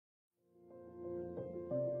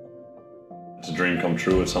It's a dream come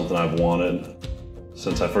true. It's something I've wanted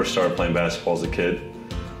since I first started playing basketball as a kid.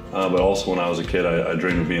 But also when I was a kid, I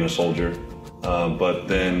dreamed of being a soldier. But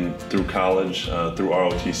then through college, through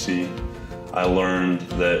ROTC, I learned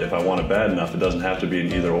that if I want it bad enough, it doesn't have to be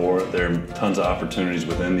an either or. There are tons of opportunities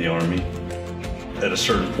within the Army. At a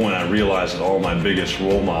certain point, I realized that all my biggest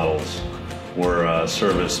role models were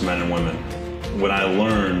service men and women. When I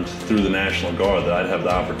learned through the National Guard that I'd have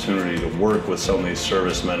the opportunity to work with some of these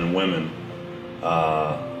service men and women,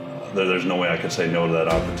 there's no way I could say no to that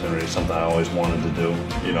opportunity. It's something I always wanted to do.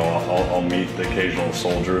 You know, I'll meet the occasional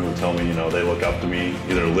soldier who tell me, you know, they look up to me,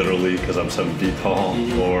 either literally because I'm 7 feet tall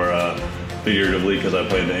or figuratively because I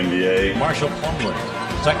played in the NBA. Marshall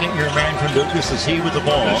Plumlee, second-year man from Duke. This is he with the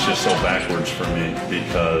ball. It's just so backwards for me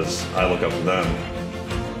because I look up to them.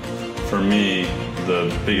 For me,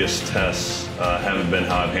 the biggest tests haven't been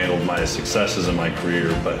how I've handled my successes in my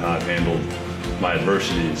career, but how I've handled my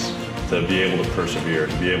adversities, to be able to persevere,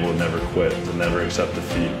 to be able to never quit, to never accept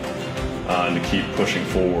defeat, and to keep pushing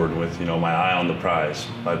forward with, you know, my eye on the prize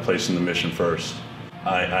by placing the mission first.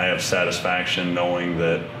 I have satisfaction knowing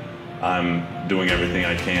that I'm doing everything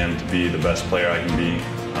I can to be the best player I can be,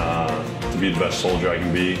 to be the best soldier I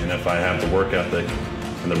can be, and if I have the work ethic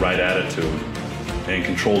and the right attitude and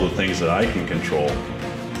control the things that I can control,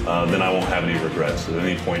 then I won't have any regrets at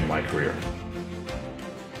any point in my career.